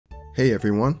Hey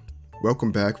everyone,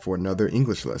 welcome back for another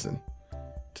English lesson.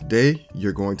 Today,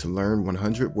 you're going to learn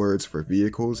 100 words for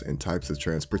vehicles and types of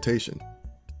transportation.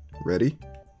 Ready?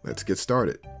 Let's get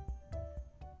started.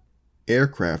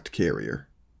 Aircraft carrier.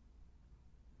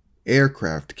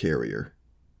 Aircraft carrier.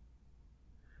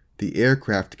 The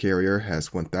aircraft carrier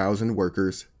has 1,000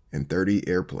 workers and 30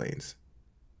 airplanes.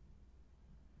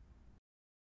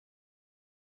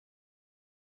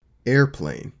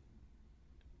 Airplane.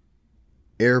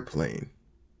 Airplane.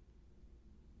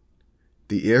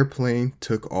 The airplane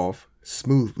took off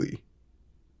smoothly.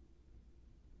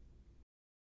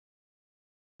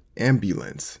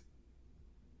 Ambulance.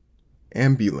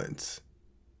 Ambulance.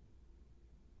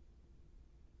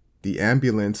 The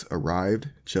ambulance arrived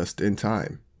just in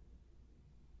time.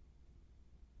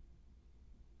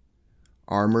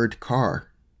 Armored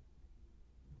car.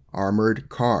 Armored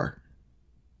car.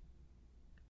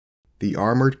 The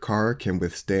armored car can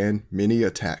withstand many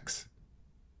attacks.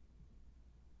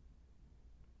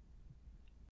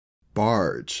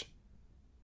 Barge.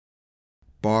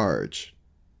 Barge.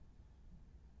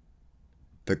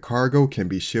 The cargo can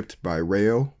be shipped by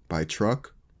rail, by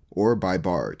truck, or by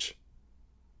barge.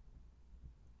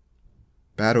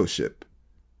 Battleship.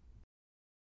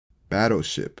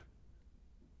 Battleship.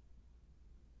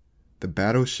 The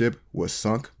battleship was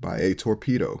sunk by a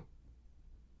torpedo.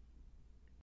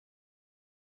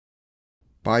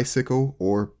 Bicycle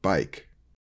or bike.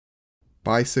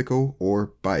 Bicycle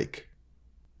or bike.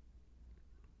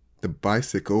 The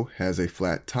bicycle has a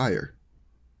flat tire.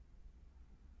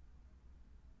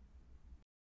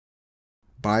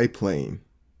 Biplane.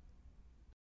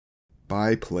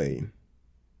 Biplane.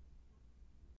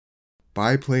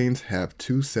 Biplanes have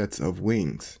 2 sets of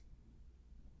wings.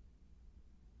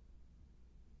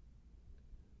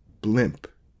 Blimp.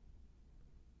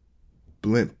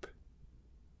 Blimp.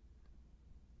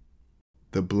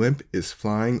 The blimp is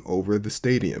flying over the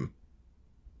stadium.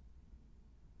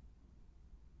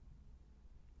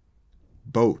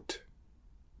 Boat.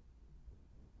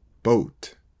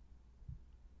 Boat.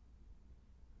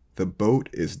 The boat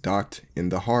is docked in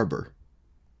the harbor.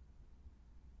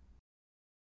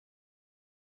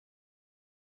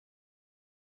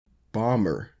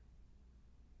 Bomber.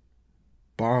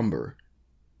 Bomber.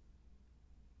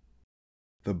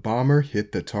 The bomber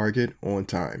hit the target on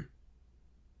time.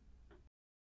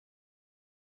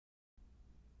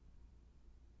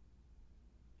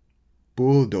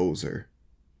 Bulldozer.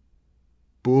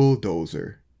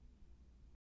 Bulldozer.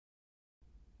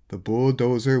 The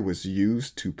bulldozer was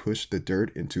used to push the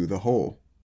dirt into the hole.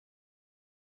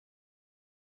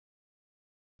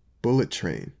 Bullet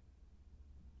train.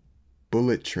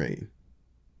 Bullet train.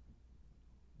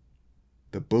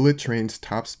 The bullet train's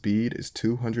top speed is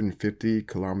 250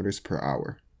 kilometers per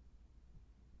hour.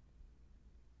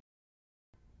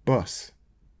 Bus.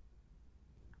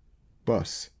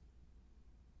 Bus.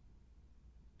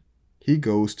 He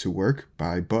goes to work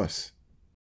by bus.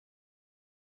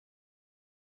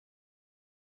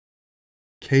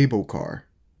 Cable car.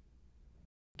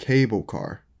 Cable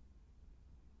car.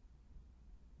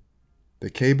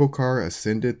 The cable car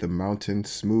ascended the mountain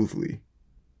smoothly.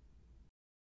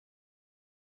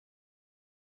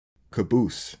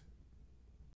 Caboose.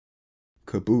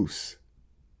 Caboose.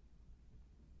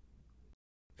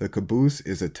 The caboose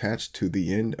is attached to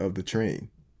the end of the train.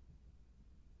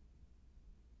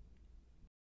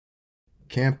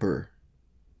 Camper.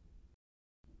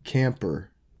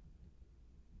 Camper.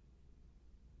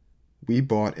 We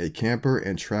bought a camper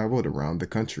and traveled around the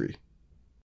country.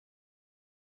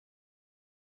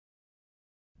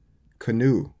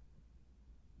 Canoe.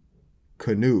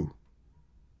 Canoe.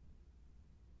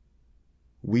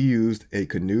 We used a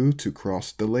canoe to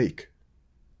cross the lake.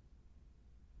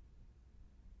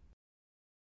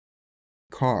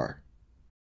 Car.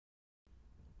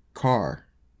 Car.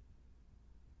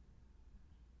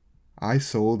 I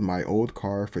sold my old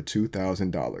car for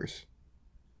 $2,000.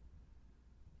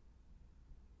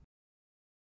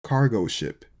 Cargo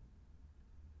ship.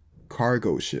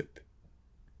 Cargo ship.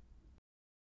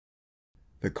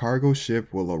 The cargo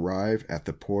ship will arrive at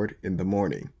the port in the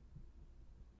morning.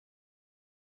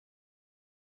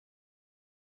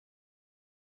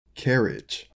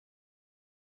 Carriage.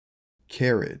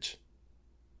 Carriage.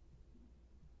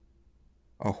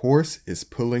 A horse is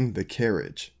pulling the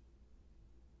carriage.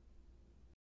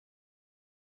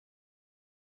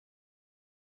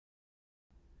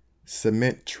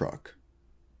 Cement truck.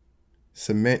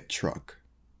 Cement truck.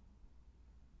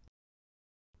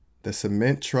 The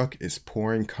cement truck is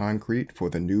pouring concrete for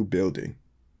the new building.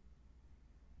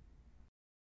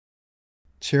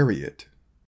 Chariot.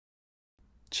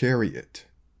 Chariot.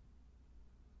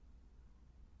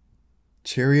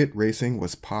 Chariot racing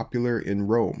was popular in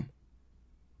Rome.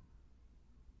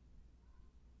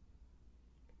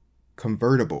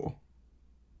 Convertible.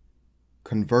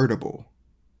 Convertible.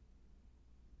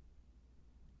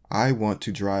 I want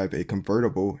to drive a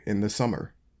convertible in the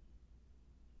summer.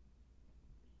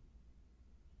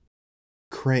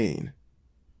 Crane.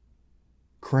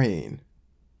 Crane.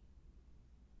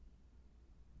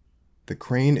 The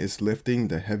crane is lifting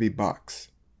the heavy box.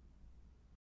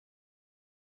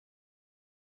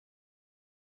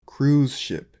 Cruise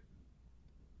ship.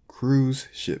 Cruise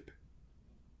ship.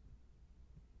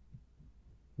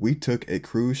 We took a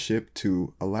cruise ship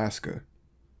to Alaska.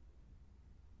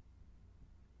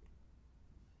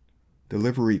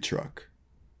 Delivery truck.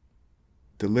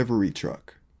 Delivery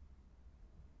truck.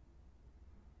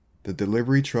 The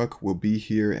delivery truck will be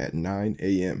here at 9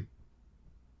 a.m.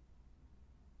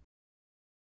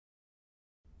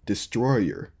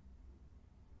 Destroyer.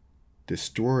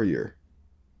 Destroyer.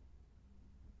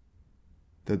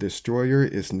 The destroyer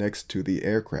is next to the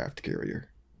aircraft carrier.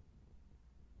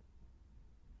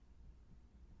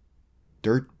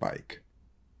 Dirt bike.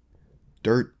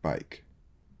 Dirt bike.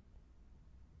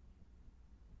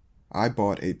 I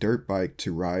bought a dirt bike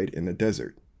to ride in the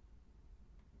desert.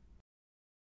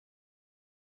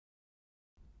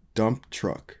 Dump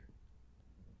truck.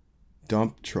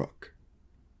 Dump truck.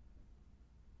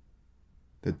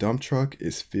 The dump truck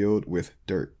is filled with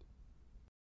dirt.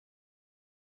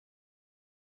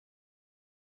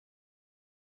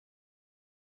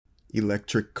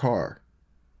 Electric car.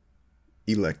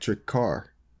 Electric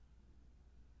car.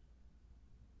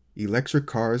 Electric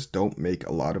cars don't make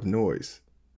a lot of noise.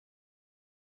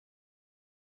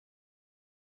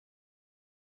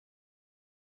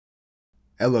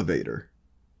 Elevator.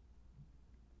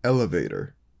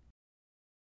 Elevator.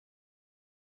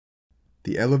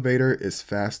 The elevator is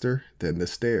faster than the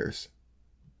stairs.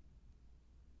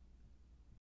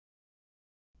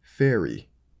 Ferry.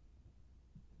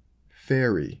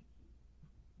 Ferry.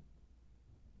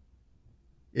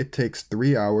 It takes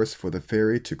 3 hours for the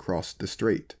ferry to cross the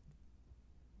strait.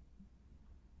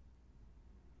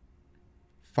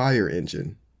 Fire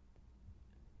engine.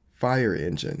 Fire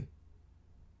engine.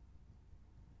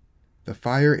 The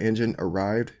fire engine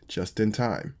arrived just in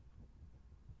time.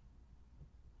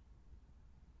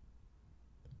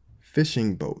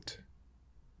 Fishing boat.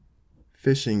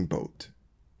 Fishing boat.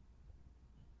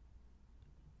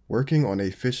 Working on a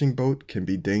fishing boat can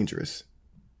be dangerous.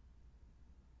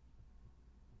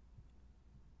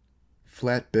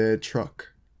 Flatbed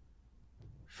truck.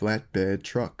 Flatbed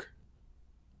truck.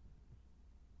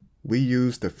 We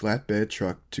use the flatbed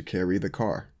truck to carry the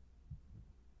car.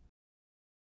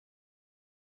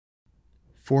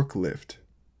 Forklift.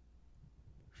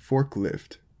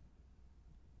 Forklift.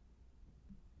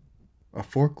 A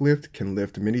forklift can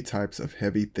lift many types of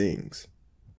heavy things.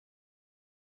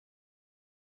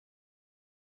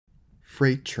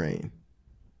 Freight train.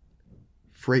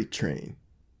 Freight train.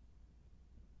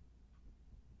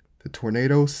 The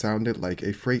tornado sounded like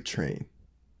a freight train.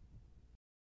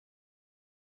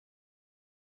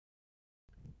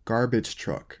 Garbage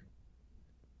truck.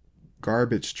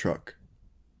 Garbage truck.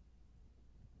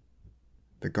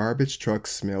 The garbage truck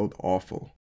smelled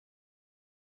awful.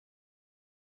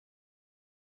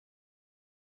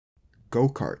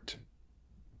 Go-kart.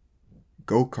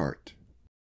 Go-kart.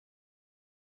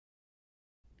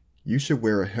 You should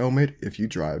wear a helmet if you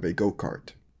drive a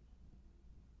go-kart.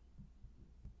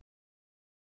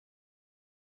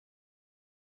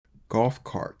 Golf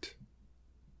cart.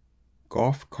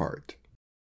 Golf cart.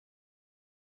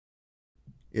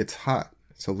 It's hot,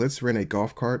 so let's rent a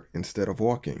golf cart instead of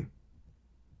walking.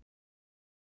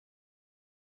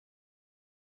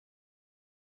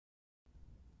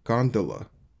 Gondola.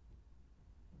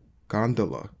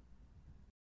 Gondola.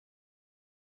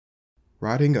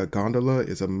 Riding a gondola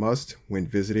is a must when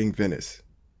visiting Venice.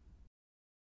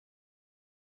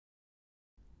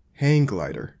 Hang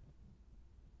glider.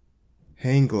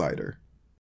 Hang glider.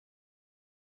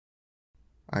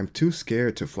 I'm too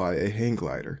scared to fly a hang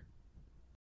glider.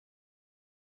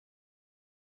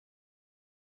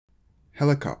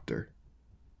 Helicopter.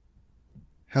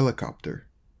 Helicopter.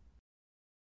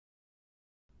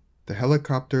 The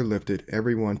helicopter lifted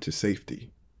everyone to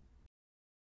safety.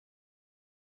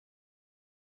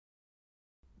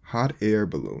 Hot air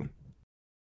balloon.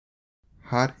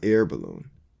 Hot air balloon.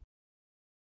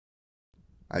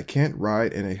 I can't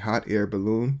ride in a hot air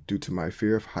balloon due to my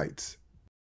fear of heights.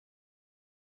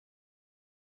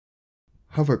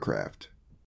 Hovercraft.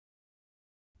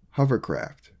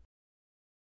 Hovercraft.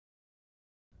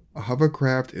 A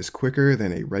hovercraft is quicker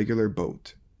than a regular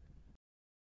boat.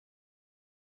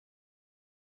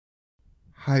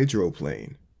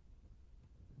 Hydroplane.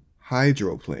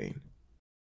 Hydroplane.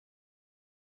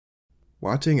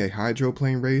 Watching a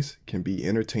hydroplane race can be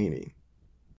entertaining.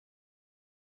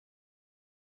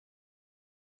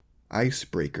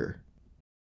 Icebreaker.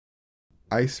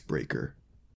 Icebreaker.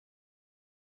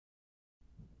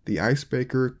 The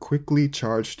icebreaker quickly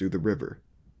charged through the river.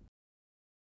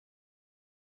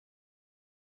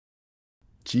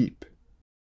 Jeep.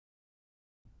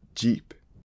 Jeep.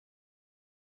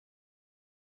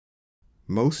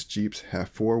 Most Jeeps have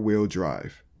four-wheel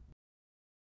drive.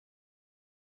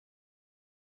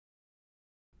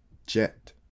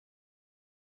 Jet.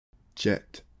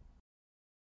 Jet.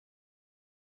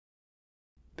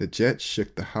 The jet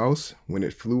shook the house when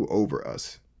it flew over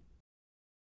us.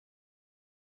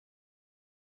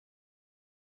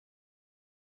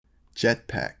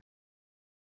 Jetpack.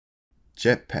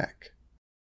 Jetpack.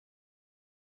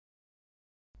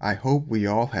 I hope we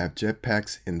all have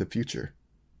jetpacks in the future.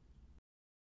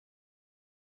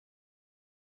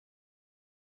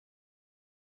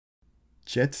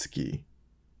 Jet ski.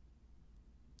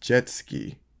 Jet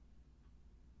ski.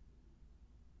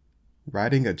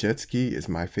 Riding a jet ski is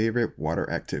my favorite water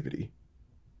activity.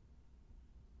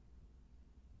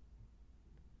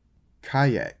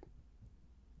 Kayak.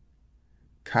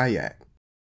 Kayak.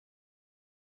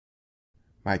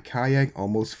 My kayak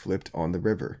almost flipped on the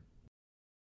river.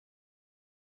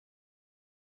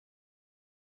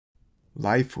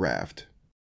 Life raft.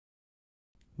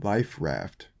 Life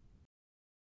raft.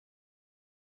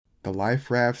 The life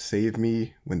raft saved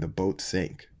me when the boat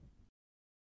sank.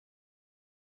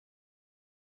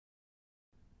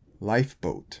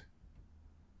 Lifeboat.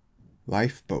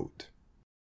 Lifeboat.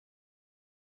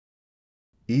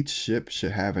 Each ship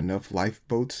should have enough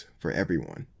lifeboats for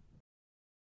everyone.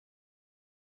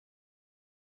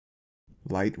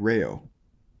 Light rail.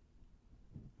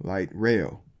 Light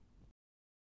rail.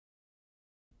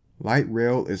 Light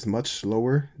rail is much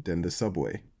slower than the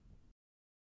subway.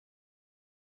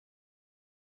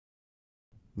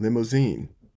 Limousine.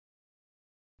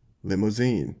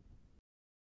 Limousine.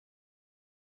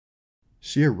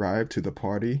 She arrived to the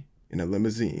party in a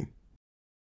limousine.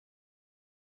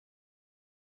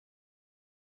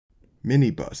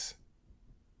 Minibus.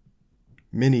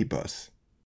 Minibus.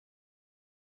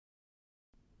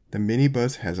 The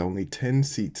minibus has only 10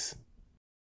 seats.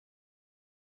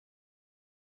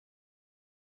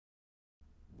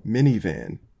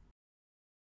 Minivan.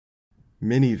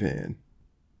 Minivan.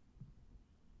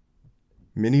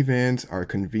 Minivans are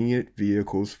convenient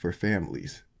vehicles for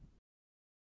families.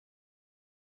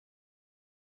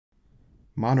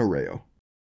 Monorail.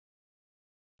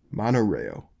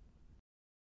 Monorail.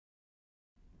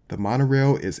 The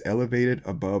monorail is elevated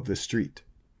above the street.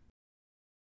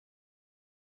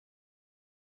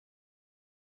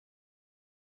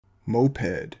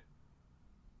 Moped.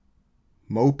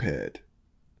 Moped.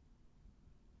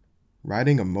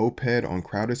 Riding a moped on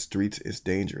crowded streets is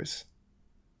dangerous.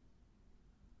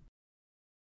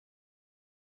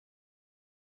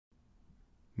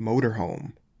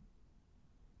 Motorhome.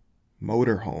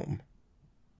 Motorhome.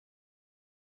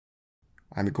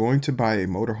 I'm going to buy a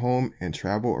motorhome and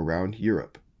travel around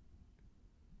Europe.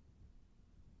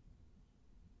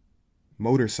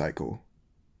 Motorcycle.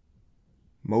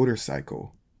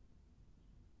 Motorcycle.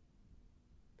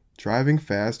 Driving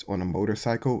fast on a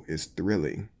motorcycle is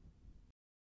thrilling.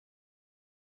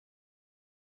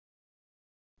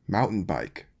 Mountain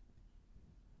bike.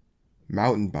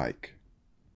 Mountain bike.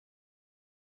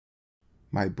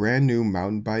 My brand new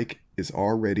mountain bike is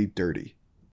already dirty.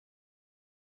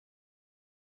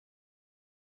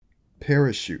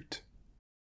 Parachute.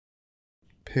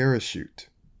 Parachute.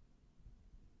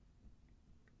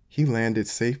 He landed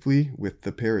safely with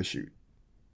the parachute.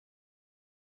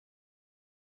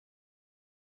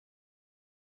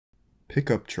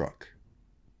 Pickup truck.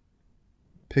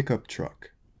 Pickup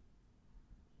truck.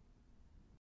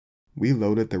 We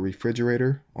loaded the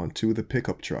refrigerator onto the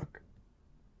pickup truck.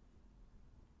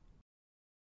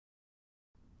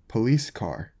 Police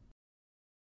car.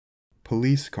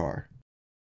 Police car.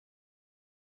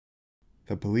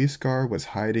 The police car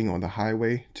was hiding on the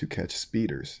highway to catch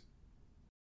speeders.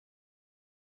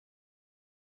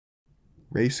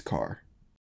 Race car.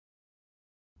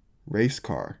 Race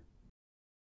car.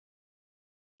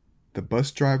 The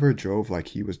bus driver drove like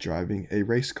he was driving a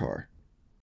race car.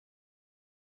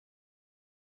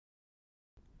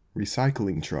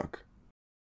 Recycling truck.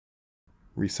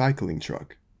 Recycling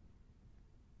truck.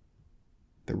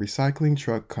 The recycling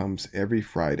truck comes every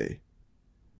Friday.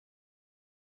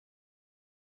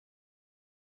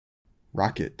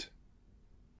 Rocket.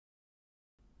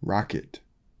 Rocket.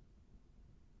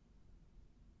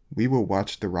 We will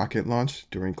watch the rocket launch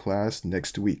during class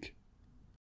next week.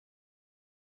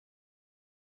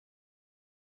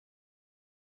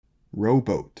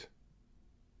 Rowboat.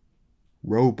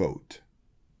 Rowboat.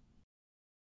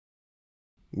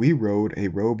 We rowed a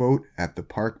rowboat at the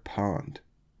park pond.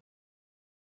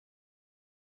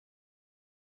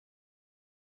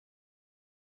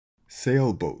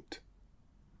 Sailboat.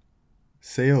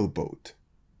 Sailboat.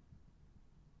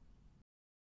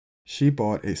 She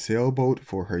bought a sailboat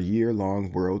for her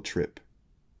year-long world trip.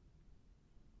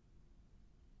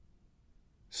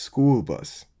 School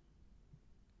bus.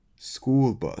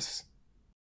 School bus.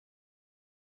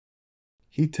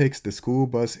 He takes the school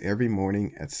bus every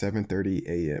morning at 7:30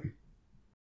 a.m.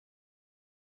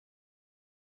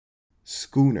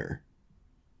 Schooner.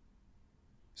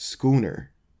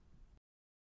 Schooner.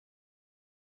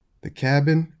 The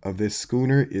cabin of this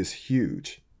schooner is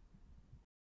huge.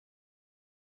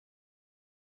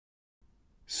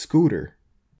 Scooter.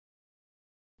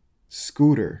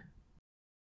 Scooter.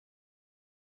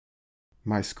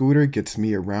 My scooter gets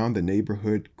me around the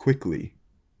neighborhood quickly.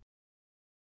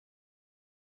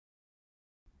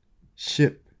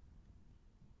 Ship.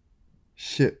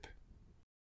 Ship.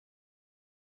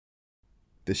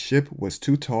 The ship was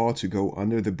too tall to go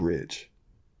under the bridge.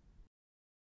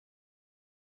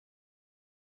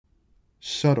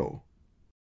 Shuttle.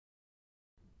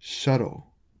 Shuttle.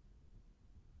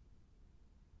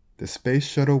 The space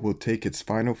shuttle will take its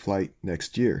final flight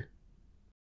next year.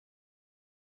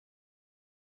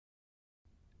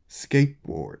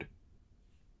 Skateboard.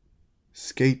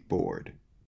 Skateboard.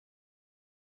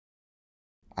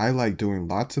 I like doing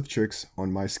lots of tricks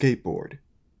on my skateboard.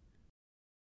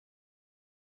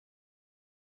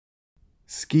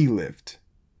 Ski lift.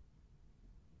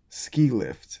 Ski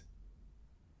lift.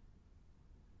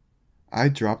 I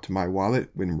dropped my wallet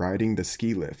when riding the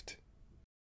ski lift.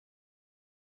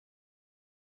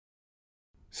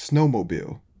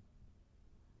 Snowmobile.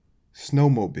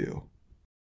 Snowmobile.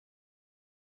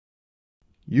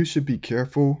 You should be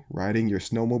careful riding your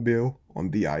snowmobile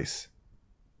on the ice.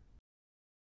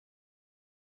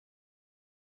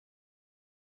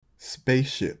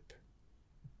 Spaceship.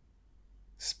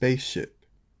 Spaceship.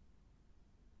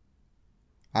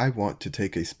 I want to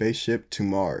take a spaceship to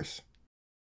Mars.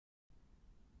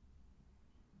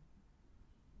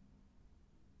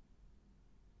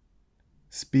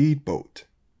 Speedboat.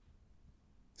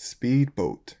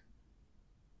 Speedboat.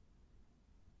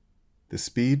 The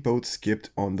speedboat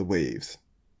skipped on the waves.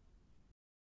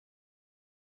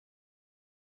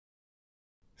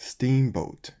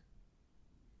 Steamboat.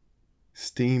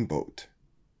 Steamboat.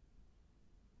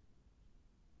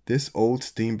 This old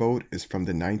steamboat is from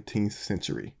the 19th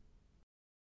century.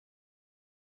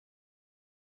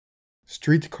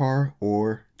 Streetcar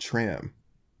or tram.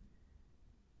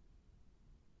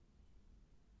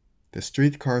 The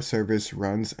streetcar service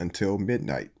runs until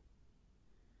midnight.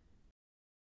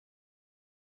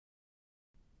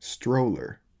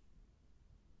 Stroller.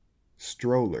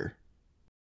 Stroller.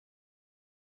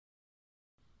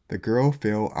 The girl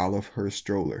fell out of her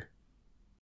stroller.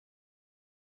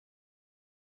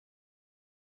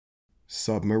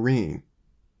 Submarine.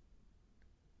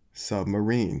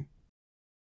 Submarine.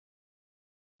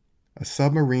 A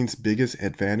submarine's biggest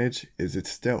advantage is its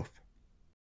stealth.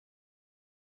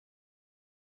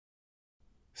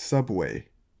 Subway.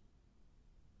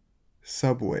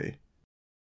 Subway.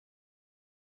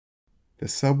 The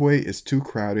subway is too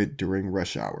crowded during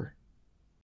rush hour.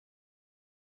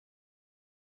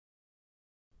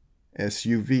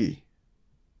 SUV.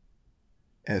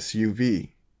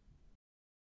 SUV.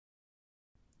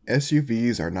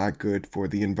 SUVs are not good for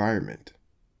the environment.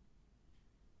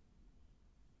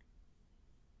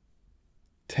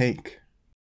 Tank.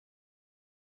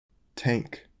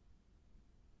 Tank.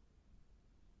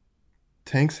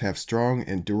 Tanks have strong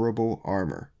and durable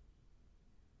armor.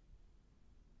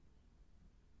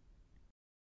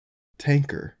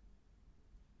 Tanker.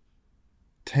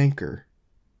 Tanker.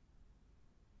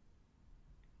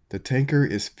 The tanker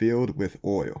is filled with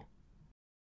oil.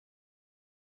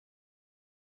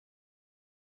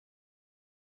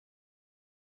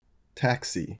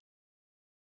 Taxi.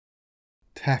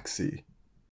 Taxi.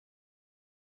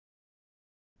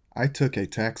 I took a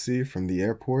taxi from the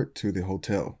airport to the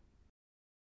hotel.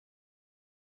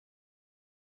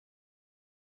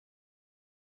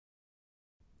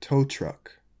 Tow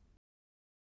truck.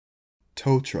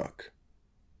 Tow truck.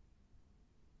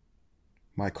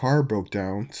 My car broke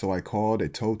down, so I called a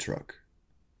tow truck.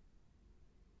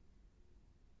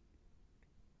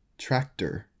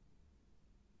 Tractor.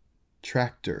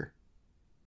 Tractor.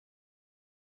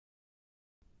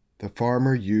 The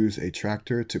farmer used a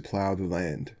tractor to plow the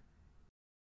land.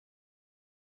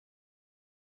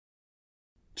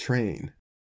 train,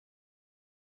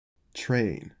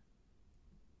 train.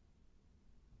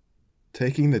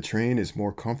 Taking the train is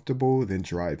more comfortable than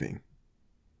driving.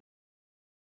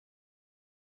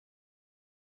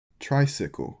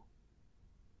 Tricycle,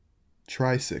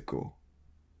 tricycle.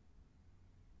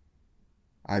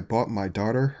 I bought my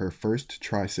daughter her first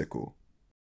tricycle.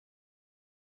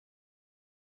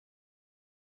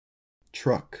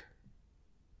 Truck,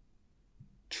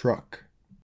 truck.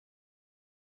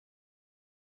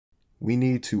 We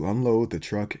need to unload the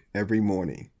truck every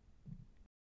morning.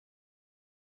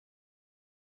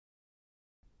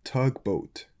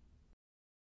 Tugboat,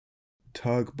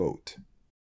 tugboat.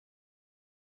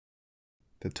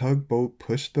 The tugboat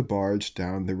pushed the barge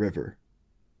down the river.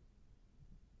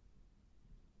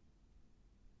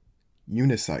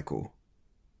 Unicycle,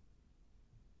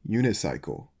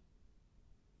 unicycle.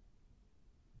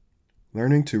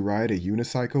 Learning to ride a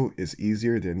unicycle is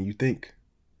easier than you think.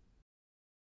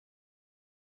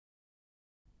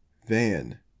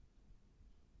 Van,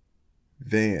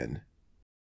 van.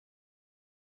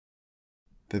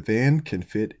 The van can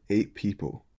fit 8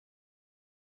 people.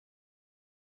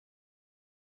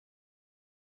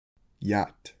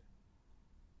 Yacht,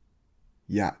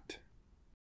 yacht.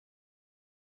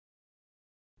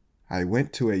 I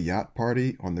went to a yacht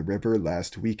party on the river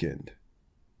last weekend.